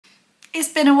It's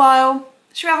been a while.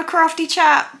 Should we have a crafty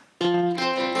chat?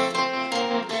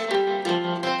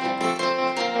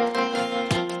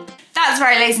 That's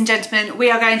right, ladies and gentlemen,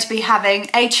 we are going to be having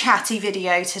a chatty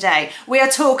video today. We are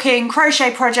talking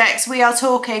crochet projects, we are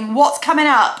talking what's coming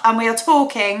up, and we are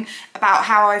talking about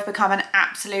how I've become an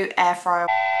absolute air fryer.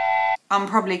 I'm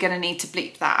probably going to need to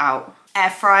bleep that out.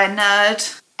 Air fryer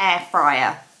nerd, air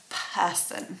fryer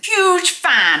person. Huge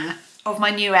fan of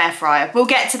my new air fryer. We'll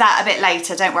get to that a bit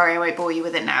later, don't worry, I won't bore you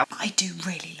with it now. I do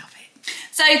really love it.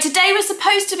 So today was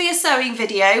supposed to be a sewing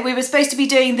video. We were supposed to be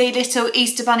doing the little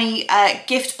Easter Bunny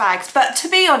gift bags, but to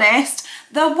be honest,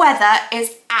 the weather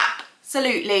is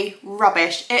absolutely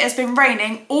rubbish. It has been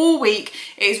raining all week.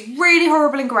 It is really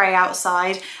horrible and grey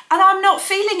outside, and I'm not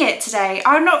feeling it today.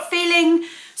 I'm not feeling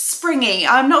springy,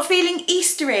 I'm not feeling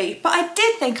Eastery, but I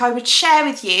did think I would share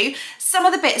with you some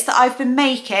of the bits that I've been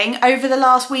making over the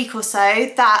last week or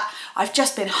so that I've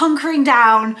just been hunkering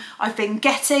down, I've been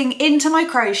getting into my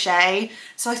crochet,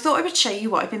 so I thought I would show you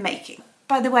what I've been making.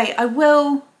 By the way, I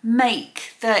will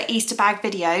make the Easter bag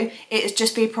video. It'll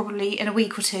just be probably in a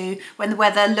week or two when the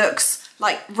weather looks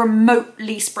like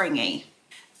remotely springy.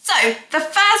 So the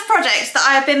first project that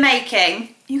I have been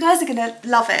making, you guys are gonna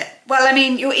love it. Well, I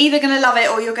mean, you're either gonna love it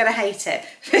or you're gonna hate it,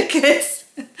 because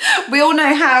we all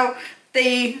know how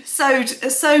the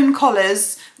sewn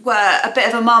collars were a bit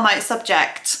of a Marmite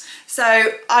subject.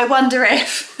 So I wonder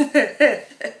if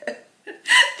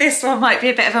this one might be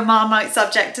a bit of a Marmite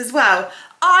subject as well.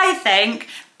 I think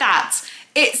that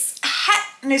it's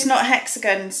not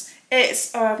hexagons.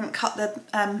 It's, oh, I haven't cut the,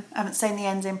 I haven't sewn the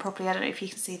ends in properly. I don't know if you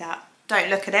can see that. Don't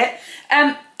look at it.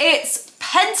 It's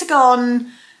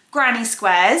pentagon granny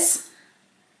squares,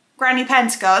 granny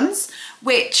pentagons,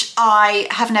 which I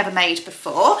have never made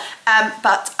before,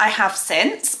 but I have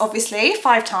since, obviously,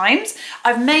 5 times.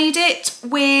 I've made it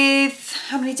with,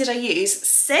 how many did I use?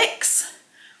 6.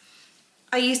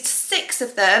 I used 6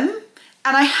 of them,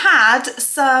 and I had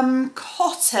some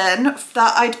cotton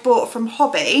that I'd bought from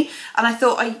Hobby, and I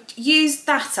thought I'd use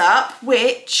that up,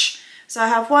 which, so I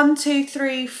have 1, 2,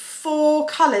 3, 4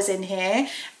 colours in here,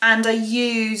 and I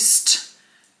used,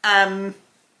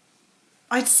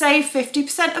 I'd say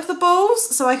 50% of the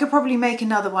balls, so I could probably make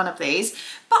another one of these,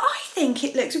 but I think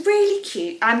it looks really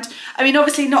cute. And I mean,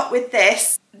 obviously not with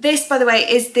this. This, by the way,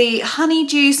 is the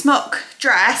honeydew smock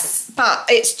dress, but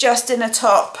it's just in a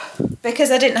top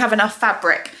because I didn't have enough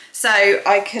fabric. So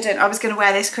I was gonna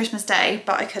wear this Christmas Day,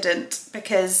 but I couldn't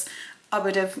because I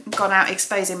would have gone out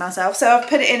exposing myself. So I've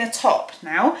put it in a top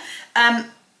now.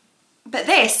 But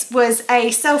this was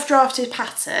a self-drafted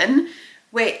pattern,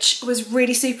 which was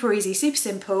really super easy, super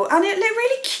simple, and it looked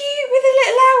really cute with a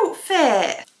little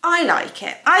outfit. I like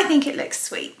it. I think it looks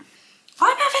sweet.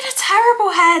 I'm having a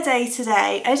terrible hair day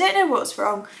today. I don't know what's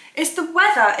wrong. It's the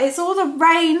weather. It's all the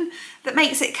rain that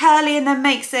makes it curly and then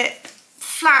makes it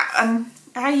flat, and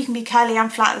how you can be curly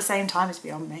and flat at the same time is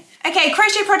beyond me. Okay,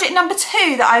 crochet project number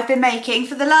 2 that I've been making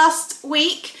for the last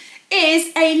week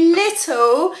is a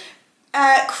little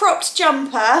cropped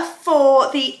jumper for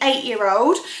the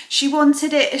 8-year-old. She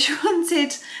wanted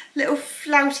little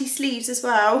flouty sleeves as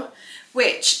well,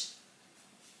 which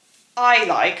I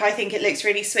like. I think it looks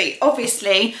really sweet.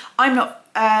 Obviously, I'm not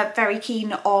very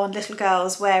keen on little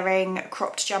girls wearing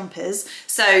cropped jumpers,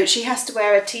 so she has to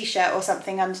wear a t-shirt or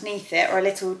something underneath it, or a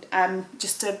little,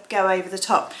 just to go over the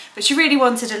top. But she really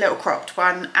wanted a little cropped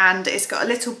one, and it's got a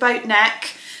little boat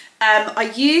neck.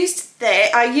 I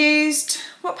used,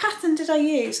 what pattern did I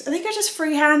use? I think I just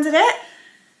freehanded it,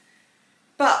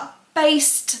 but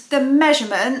based the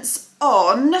measurements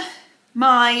on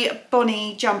my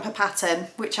Bonnie jumper pattern,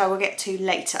 which I will get to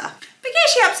later. But yeah,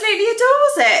 she absolutely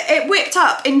adores it. It whipped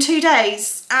up in 2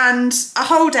 days, and a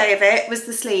whole day of it was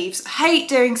the sleeves. I hate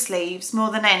doing sleeves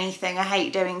more than anything. I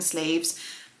hate doing sleeves,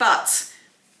 but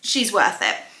she's worth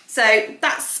it. So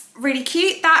that's really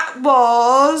cute.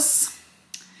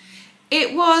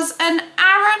 It was an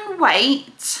Aran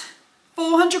weight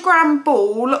 400-gram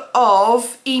ball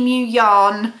of emu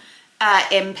yarn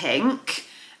in pink,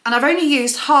 and I've only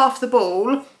used half the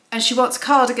ball, and she wants a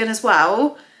cardigan as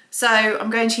well, so I'm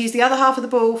going to use the other half of the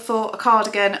ball for a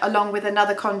cardigan along with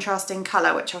another contrasting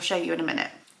colour, which I'll show you in a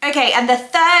minute. Okay, and the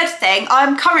third thing,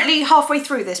 I'm currently halfway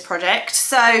through this project,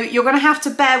 so you're going to have to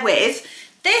bear with.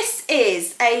 This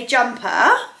is a jumper.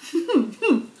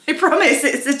 I promise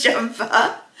it's a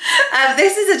jumper.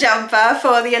 This is a jumper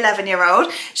for the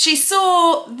 11-year-old. She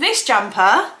saw this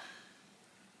jumper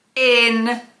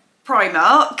in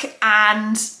Primark,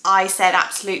 and I said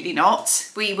absolutely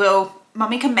not.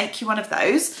 Mummy can make you one of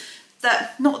those.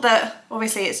 Not that,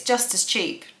 obviously it's just as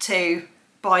cheap to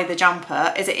buy the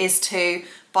jumper as it is to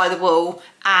buy the wool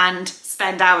and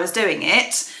spend hours doing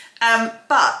it.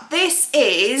 But this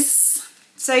is,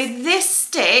 so this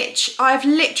stitch, I've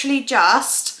literally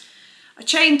just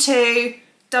chain 2,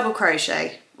 double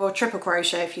crochet, or triple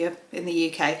crochet if you're in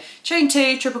the UK, chain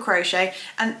 2, triple crochet,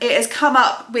 and it has come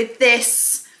up with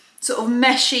this sort of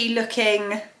meshy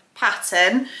looking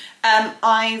pattern.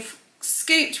 I've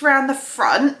scooped around the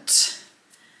front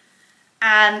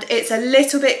and it's a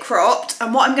little bit cropped,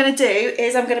 and what I'm going to do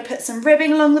is I'm going to put some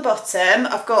ribbing along the bottom.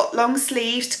 I've got long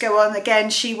sleeves to go on.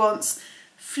 Again, she wants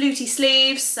fluty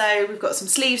sleeves, so we've got some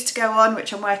sleeves to go on,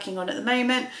 which I'm working on at the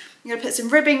moment. I'm going to put some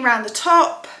ribbing around the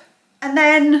top, and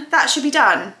then that should be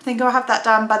done. I think I'll have that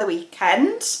done by the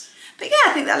weekend. But yeah,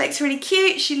 I think that looks really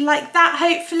cute. She'll like that,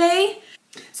 hopefully.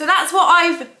 So that's what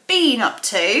I've been up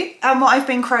to and what I've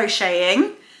been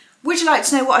crocheting. Would you like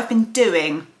to know what I've been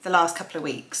doing the last couple of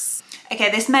weeks? Okay,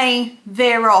 this may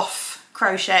veer off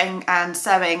crocheting and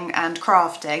sewing and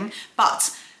crafting,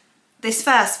 but this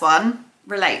first one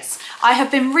relates. I have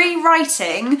been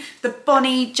rewriting the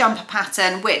Bonnie jumper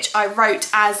pattern, which I wrote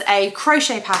as a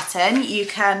crochet pattern. You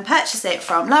can purchase it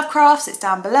from Lovecrafts, it's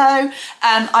down below.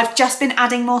 I've just been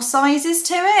adding more sizes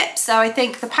to it. So I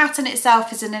think the pattern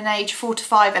itself is in an age 4 to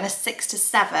 5 and a 6 to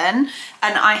 7. And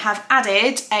I have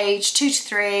added age 2 to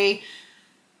 3,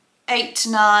 8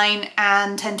 to 9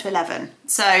 and 10 to 11.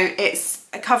 So it's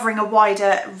covering a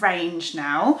wider range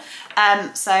now.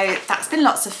 So that's been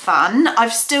lots of fun.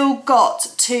 I've still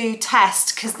got to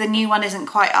test, because the new one isn't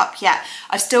quite up yet,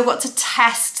 I've still got to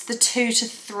test the 2 to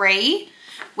 3,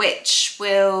 which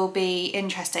will be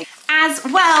interesting. As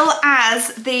well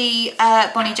as the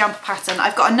Bonnie jumper pattern,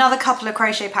 I've got another couple of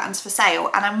crochet patterns for sale,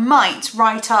 and I might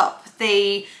write up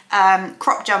the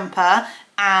crop jumper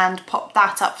and pop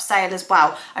that up for sale as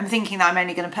well. I'm thinking that I'm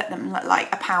only going to put them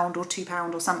like £1 or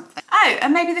 £2 or something. Oh,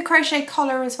 and maybe the crochet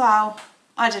collar as well.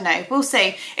 I don't know, we'll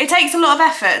see. It takes a lot of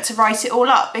effort to write it all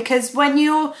up, because when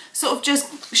you're sort of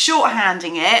just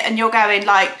shorthanding it and you're going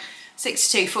like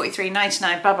 62, 43,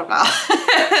 99, blah, blah, blah,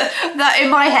 that in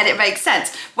my head it makes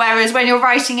sense. Whereas when you're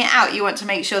writing it out, you want to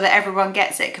make sure that everyone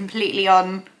gets it completely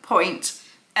on point,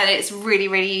 and it's really,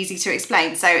 really easy to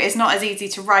explain. So it's not as easy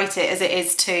to write it as it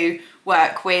is to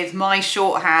work with my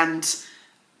shorthand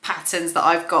patterns that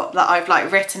I've got, that I've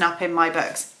like written up in my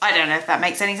books. I don't know if that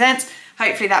makes any sense.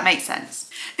 Hopefully that makes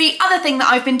sense. The other thing that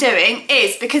I've been doing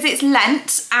is, because it's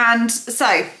Lent, and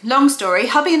so, long story,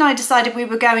 hubby and I decided we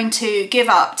were going to give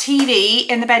up TV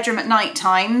in the bedroom at night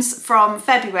times from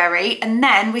February, and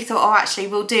then we thought, oh, actually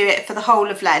we'll do it for the whole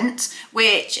of Lent,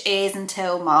 which is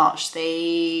until March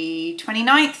the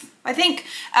 29th, I think.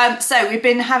 So we've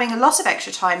been having a lot of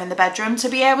extra time in the bedroom to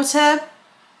be able to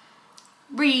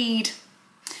read.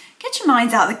 Get your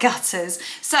minds out of the gutters.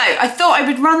 So I thought I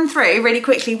would run through really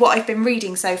quickly what I've been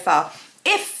reading so far.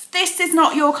 If this is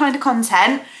not your kind of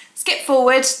content, skip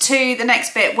forward to the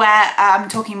next bit where I'm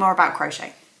talking more about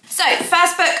crochet. So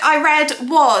first book I read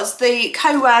was The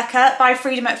Co-Worker by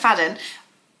Frida McFadden.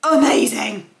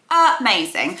 Amazing.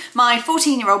 Amazing. My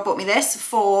 14-year-old bought me this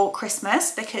for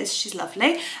Christmas because she's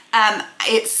lovely.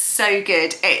 It's so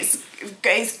good. It's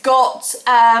got,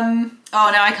 oh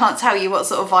no, I can't tell you what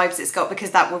sort of vibes it's got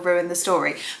because that will ruin the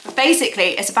story. But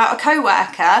basically it's about a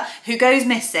co-worker who goes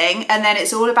missing, and then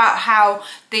it's all about how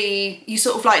you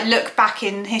sort of like look back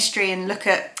in history and look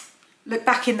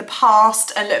back in the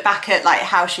past and look back at like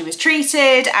how she was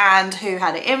treated and who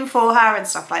had it in for her and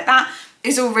stuff like that.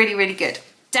 It's all really, really good.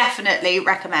 Definitely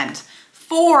recommend.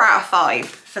 4 out of 5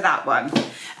 for that one.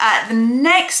 The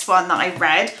next one that I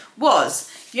read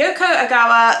was Yoko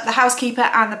Ogawa, The Housekeeper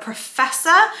and the Professor.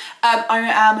 I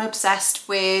am obsessed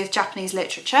with Japanese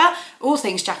literature, all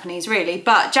things Japanese really,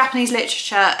 but Japanese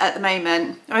literature at the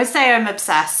moment, I would say I'm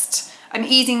obsessed. I'm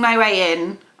easing my way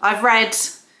in. I've read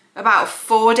about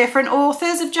 4 different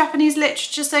authors of Japanese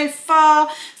literature so far,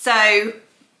 so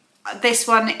this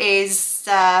one is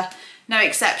no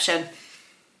exception.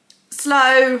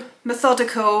 Slow,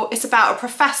 methodical. It's about a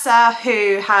professor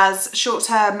who has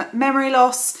short-term memory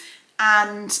loss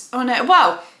and, oh no,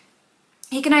 well,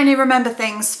 he can only remember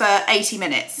things for 80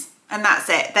 minutes and that's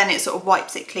it. Then it sort of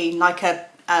wipes it clean like a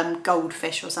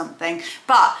goldfish or something.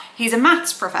 But he's a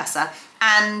maths professor,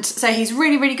 and so he's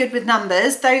really, really good with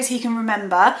numbers. Those he can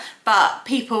remember, but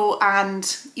people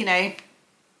and, you know,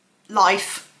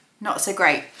 life, not so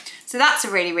great. So that's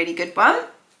a really, really good one.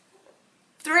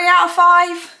 3 out of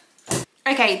 5.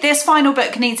 Okay, this final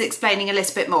book needs explaining a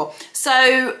little bit more.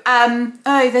 So,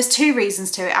 there's 2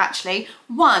 reasons to it actually.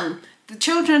 One, the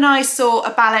children and I saw a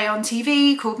ballet on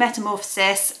TV called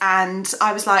Metamorphosis, and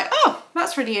I was like, oh,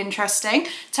 that's really interesting.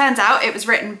 Turns out it was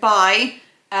written by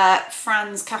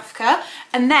Franz Kafka,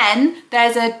 and then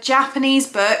there's a Japanese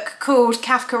book called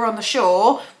Kafka on the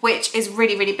Shore, which is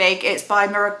really, really big. It's by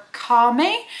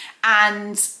Murakami,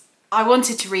 and I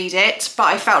wanted to read it, but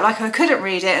I felt like I couldn't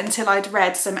read it until I'd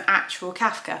read some actual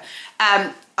Kafka.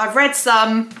 I've read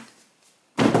some,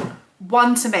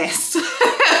 one to miss.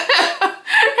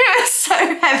 It was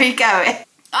so heavy going.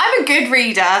 I'm a good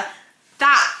reader.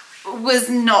 That was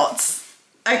not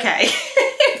okay.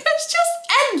 It was just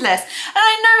endless. And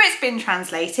I know it's been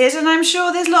translated, and I'm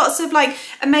sure there's lots of like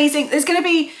amazing, there's going to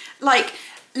be like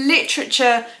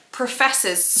literature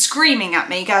professors screaming at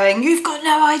me going, you've got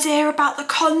no idea about the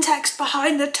context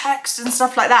behind the text and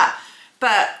stuff like that.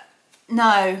 But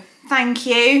no, thank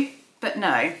you, but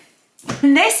no.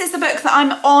 And this is the book that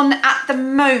I'm on at the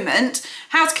moment,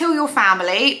 How to Kill Your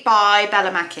Family by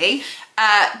Bella Mackie,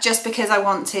 just because I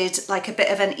wanted like a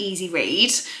bit of an easy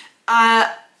read.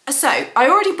 So I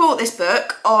already bought this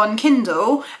book on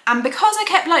Kindle, and because I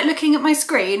kept like looking at my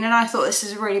screen and I thought this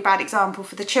is a really bad example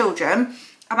for the children,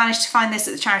 I managed to find this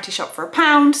at the charity shop for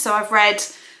 £1. So I've read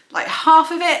like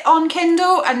half of it on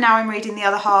Kindle, and now I'm reading the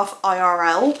other half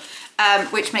IRL,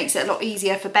 which makes it a lot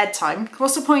easier for bedtime.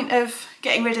 What's the point of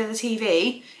getting rid of the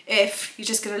TV if you're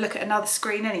just going to look at another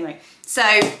screen anyway? So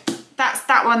that's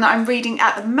that one that I'm reading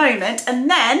at the moment. And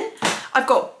then I've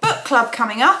got book club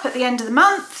coming up at the end of the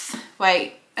month.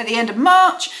 At the end of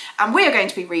March, and we are going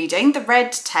to be reading The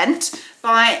Red Tent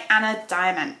by Anna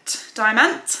Diamant.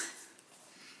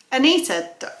 Anita,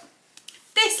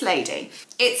 this lady.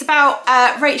 It's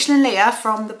about Rachel and Leah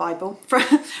from the Bible,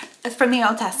 from the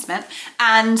Old Testament,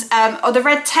 and The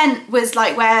Red Tent was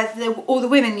like where all the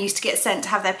women used to get sent to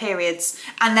have their periods,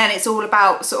 and then it's all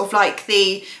about sort of like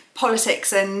the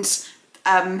politics and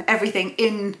everything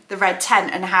in the Red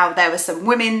Tent, and how there were some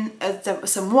women, there were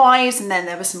some wives, and then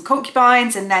there were some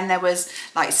concubines, and then there was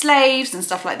like slaves and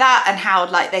stuff like that, and how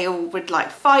like they all would like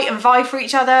fight and vie for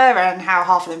each other, and how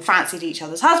half of them fancied each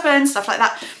other's husbands, stuff like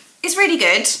that. It's really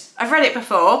good. I've read it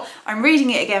before. I'm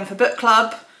reading it again for book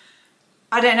club.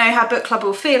 I don't know how book club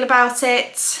will feel about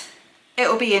it. It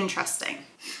will be interesting.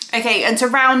 Okay, and to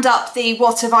round up the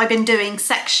what have I been doing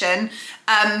section,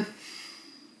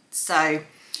 so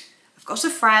I've got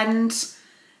a friend,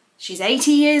 she's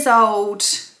 80 years old.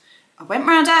 I went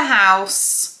round her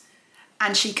house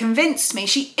and she convinced me,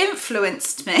 she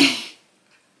influenced me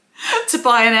to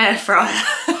buy an air fryer.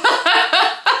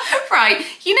 Right,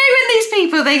 you know when these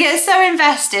people, they get so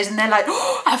invested and they're like,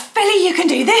 oh, Phili, you can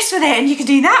do this with it and you can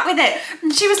do that with it.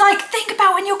 And she was like, think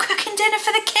about when you're cooking dinner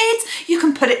for the kids, you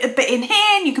can put it a bit in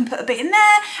here and you can put a bit in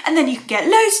there, and then you can get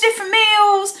loads of different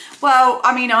meals. Well,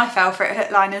 I mean, I fell for it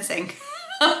hook, line and sinker.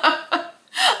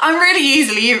 I'm really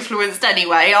easily influenced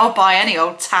anyway. I'll buy any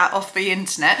old tat off the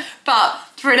internet. But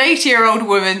for an 80-year-old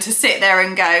woman to sit there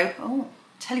and go, oh,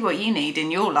 tell you what you need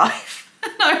in your life.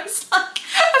 And I was like,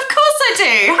 of course I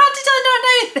do. How did I not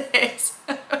know this?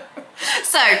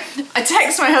 So I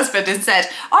texted my husband and said,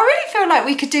 I really feel like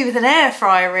we could do with an air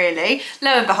fryer, really. Lo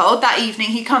and behold, that evening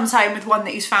he comes home with one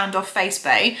that he's found off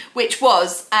Facebook, which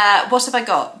was, what have I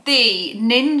got? The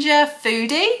Ninja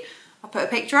Foodie. I'll put a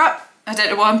picture up. I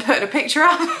don't know why I'm putting a picture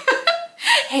up.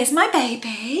 Here's my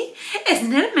baby.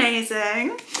 Isn't it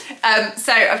amazing?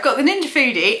 So I've got the Ninja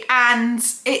Foodie, and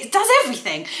it does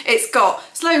everything. It's got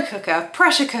slow cooker,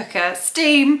 pressure cooker,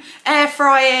 steam, air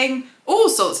frying, all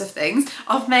sorts of things.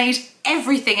 I've made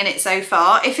everything in it so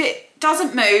far. If it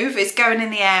doesn't move, it's going in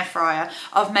the air fryer.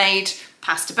 I've made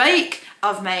pasta bake,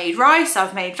 I've made rice,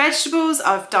 I've made vegetables,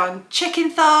 I've done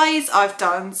chicken thighs, I've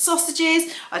done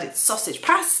sausages, I did sausage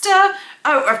pasta,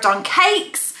 oh, I've done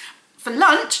cakes. For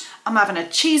lunch, I'm having a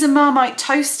cheese and Marmite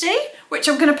toastie, which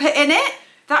I'm going to put in it.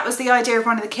 That was the idea of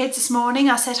one of the kids this morning.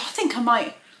 I said, I think I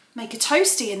might make a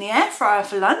toastie in the air fryer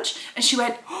for lunch. And she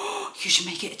went, oh, you should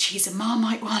make it a cheese and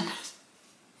Marmite one.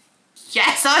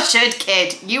 Yes, I should,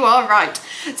 kid. You are right.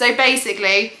 So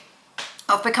basically,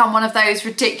 I've become one of those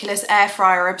ridiculous air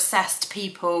fryer obsessed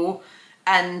people,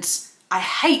 and I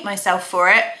hate myself for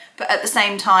it, but at the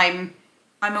same time,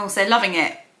 I'm also loving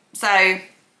it. So,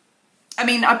 I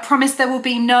mean, I promise there will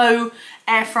be no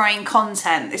air frying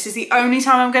content. This is the only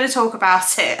time I'm going to talk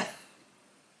about it.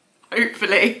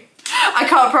 Hopefully. I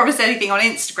can't promise anything on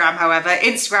Instagram, however.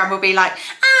 Instagram will be like,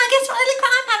 guess what? Look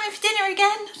what I'm having for dinner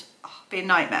again. Oh, it'll be a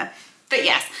nightmare. But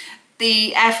yes,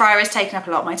 the air fryer has taken up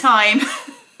a lot of my time.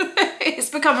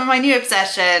 It's becoming my new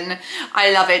obsession.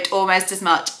 I love it almost as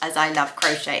much as I love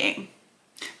crocheting.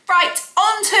 Right,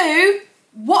 on to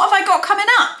what have I got coming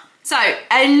up? So,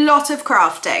 a lot of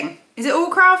crafting. Is it all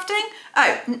crafting?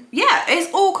 Oh, yeah,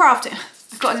 it's all crafting.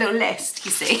 got a little list,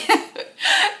 you see.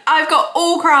 I've got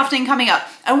all crafting coming up.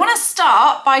 I want to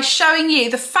start by showing you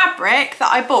the fabric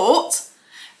that I bought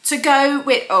to go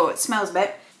with, oh, it smells a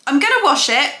bit. I'm going to wash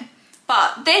it,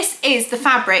 but this is the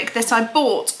fabric that I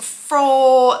bought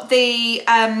for the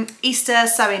Easter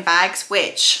sewing bags,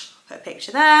 which, I'll put a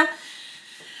picture there.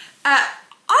 I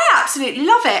absolutely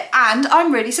love it, and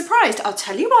I'm really surprised. I'll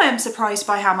tell you why I'm surprised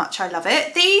by how much I love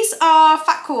it. These are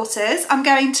fat quarters. I'm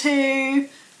going to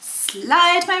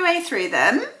slide my way through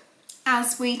them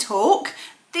as we talk.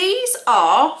 These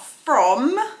are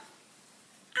from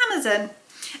Amazon,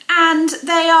 and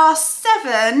they are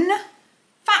 7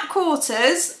 fat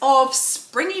quarters of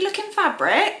springy looking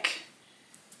fabric,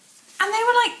 and they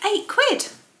were like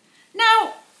 £8.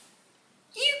 Now,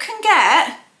 you can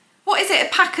get, what is it, a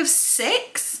pack of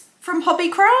 6 from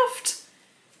Hobbycraft,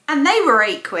 and they were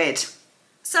 £8.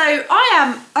 So I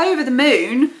am over the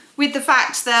moon with the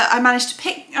fact that I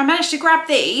managed to grab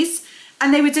these,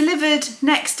 and they were delivered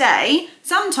next day.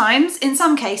 Sometimes, in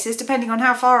some cases, depending on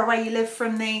how far away you live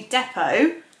from the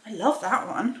depot. I love that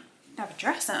one. Have a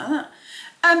dress out of that.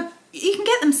 You can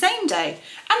get them same day,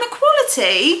 and the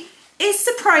quality is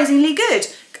surprisingly good.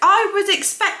 I was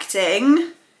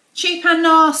expecting cheap and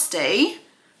nasty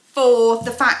for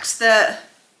the fact that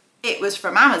it was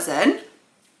from Amazon.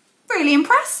 Really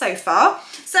impressed so far.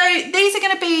 So these are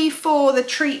going to be for the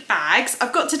treat bags.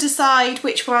 I've got to decide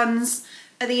which ones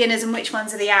are the inners and which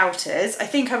ones are the outers. I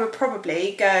think I would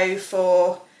probably go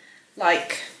for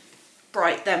like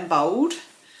bright then bold.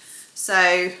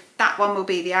 So that one will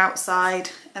be the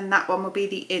outside and that one will be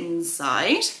the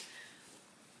inside.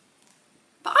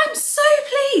 But I'm so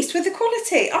pleased with the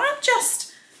quality. I'm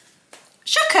just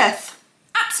shooketh.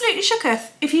 Absolutely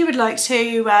shooketh. If you would like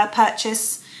to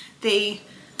purchase the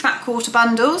fat quarter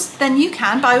bundles, then you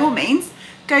can, by all means,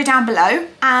 go down below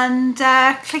and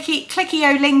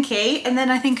clicky-o linky, and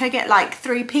then I think I get like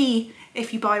 3p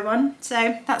if you buy one.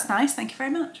 So that's nice, thank you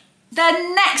very much. The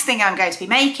next thing I'm going to be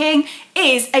making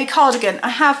is a cardigan. I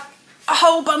have a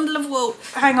whole bundle of wool.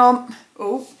 Hang on.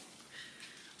 Oh.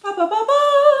 Ba, ba, ba, ba.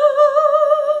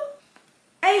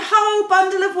 A whole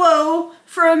bundle of wool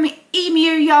from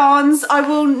Emu Yarns. I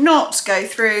will not go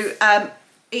through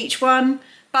each one,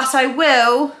 but I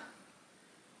will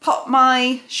pop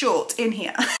my short in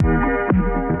here.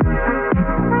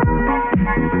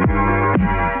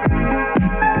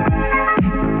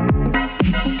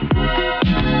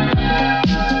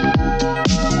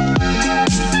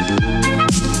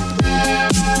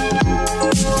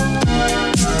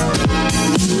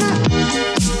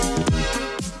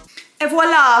 Et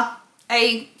voila,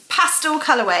 a pastel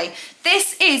colourway.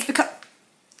 This is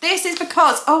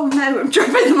because, oh no, I'm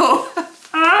dropping them all.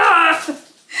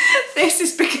 This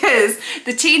is because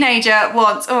the teenager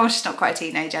wants, oh, she's not quite a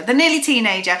teenager, the nearly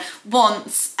teenager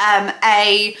wants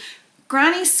a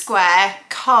granny square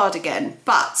cardigan,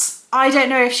 but I don't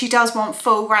know if she does want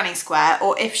full granny square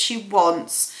or if she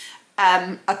wants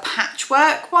a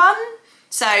patchwork one.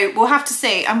 So we'll have to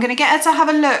see. I'm going to get her to have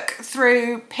a look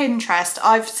through Pinterest.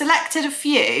 I've selected a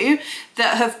few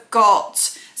that have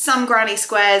got some granny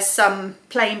squares, some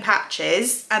plain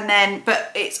patches, and then,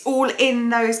 but it's all in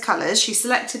those colours. She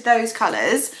selected those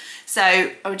colours. So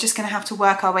I'm just going to have to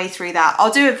work our way through that. I'll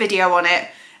do a video on it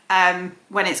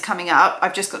when it's coming up.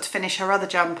 I've just got to finish her other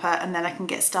jumper and then I can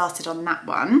get started on that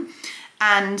one.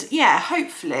 And yeah,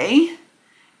 hopefully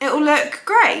it'll look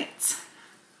great.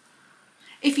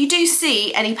 If you do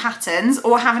see any patterns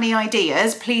or have any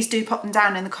ideas, please do pop them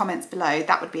down in the comments below.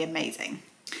 That would be amazing.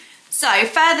 So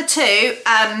further to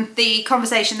the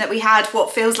conversation that we had,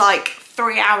 what feels like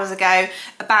 3 hours ago,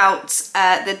 about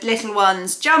the little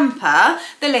one's jumper,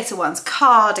 the little one's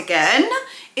cardigan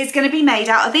is going to be made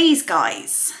out of these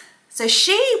guys. So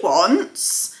she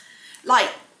wants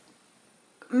like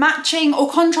matching or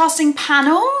contrasting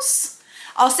panels.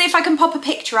 I'll see if I can pop a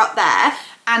picture up there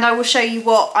and I will show you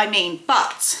what I mean.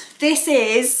 But this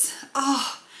is,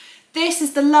 oh, this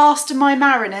is the last of my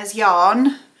Mariners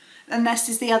yarn, and this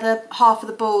is the other half of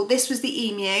the ball. This was the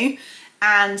Emu,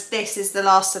 and this is the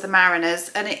last of the Mariners,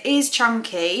 and it is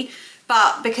chunky,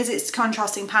 but because it's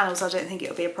contrasting panels, I don't think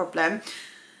it'll be a problem.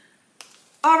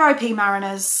 R.I.P.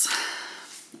 Mariners.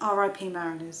 R.I.P.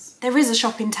 Mariners. There is a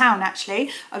shop in town,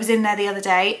 actually. I was in there the other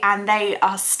day, and they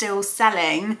are still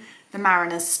selling the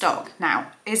Mariners stock.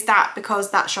 Now, is that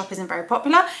because that shop isn't very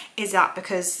popular? Is that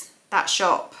because that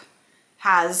shop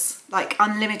has like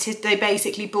unlimited, they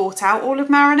basically bought out all of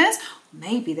Mariners?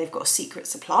 Maybe they've got a secret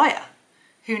supplier.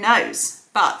 Who knows?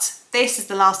 But this is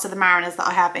the last of the Mariners that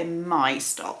I have in my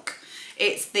stock.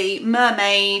 It's the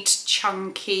mermaid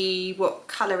chunky, what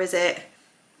colour is it?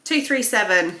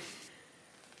 237.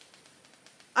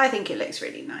 I think it looks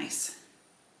really nice.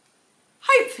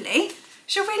 Hopefully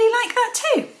she'll really like that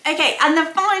too. Okay, and the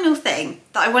final thing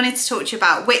that I wanted to talk to you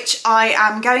about, which I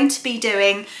am going to be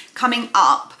doing coming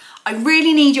up, I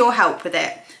really need your help with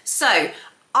it. So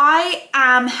I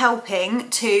am helping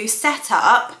to set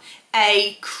up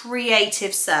a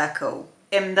creative circle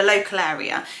in the local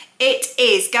area. It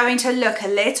is going to look a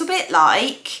little bit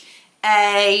like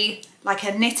a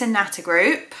knit and natter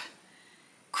group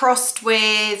crossed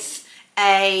with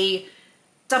a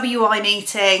WI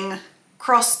meeting,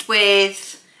 crossed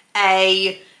with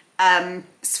a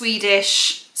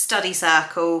Swedish study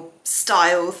circle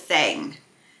style thing.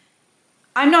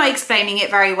 I'm not explaining it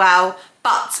very well,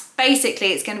 but basically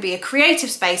it's going to be a creative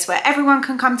space where everyone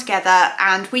can come together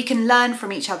and we can learn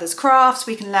from each other's crafts,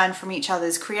 we can learn from each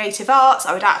other's creative arts.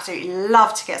 I would absolutely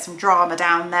love to get some drama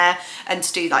down there and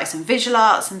to do like some visual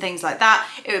arts and things like that.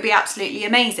 It would be absolutely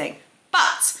amazing.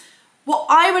 But what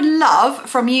I would love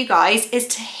from you guys is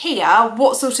to hear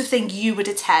what sort of thing you would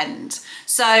attend.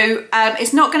 So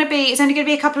it's only going to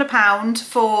be a couple of £2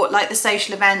 for like the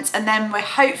social events, and then we're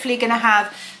hopefully going to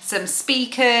have some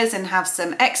speakers and have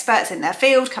some experts in their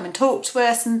field come and talk to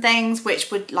us and things,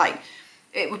 which would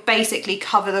it would basically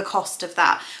cover the cost of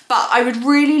that. But I would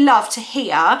really love to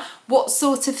hear what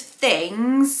sort of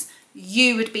things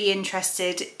you would be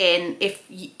interested in if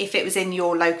it was in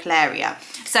your local area.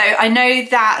 So I know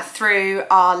that through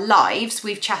our lives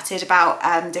we've chatted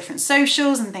about different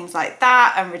socials and things like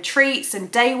that, and retreats and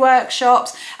day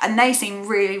workshops, and they seem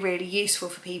really, really useful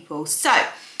for people. So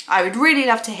I would really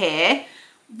love to hear,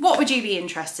 what would you be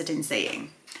interested in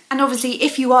seeing? And obviously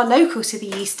if you are local to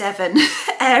the East Devon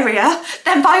area,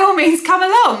 then by all means come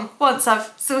along once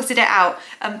I've sorted it out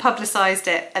and publicised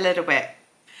it a little bit.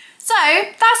 So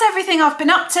that's everything I've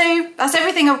been up to, that's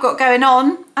everything I've got going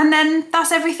on, and then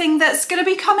that's everything that's going to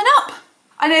be coming up.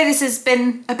 I know this has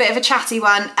been a bit of a chatty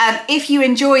one. If you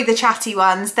enjoy the chatty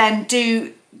ones, then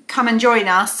do come and join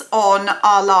us on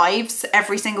our lives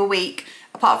every single week,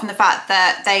 apart from the fact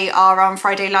that they are on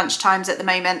Friday lunchtimes at the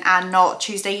moment and not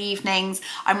Tuesday evenings.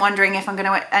 I'm wondering if I'm going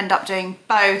to end up doing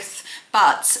both,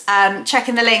 but check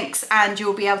in the links and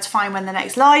you'll be able to find when the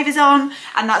next live is on,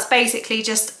 and that's basically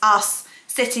just us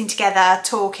sitting together,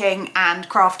 talking and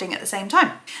crafting at the same time.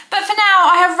 But for now,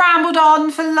 I have rambled on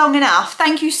for long enough.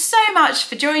 Thank you so much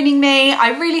for joining me. I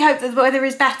really hope that the weather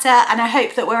is better, and I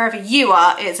hope that wherever you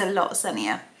are, it's a lot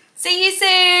sunnier. See you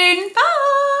soon.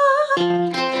 Bye.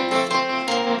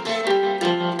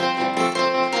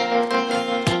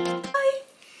 Bye.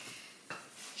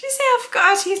 Did you see I forgot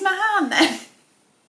how to use my hand then?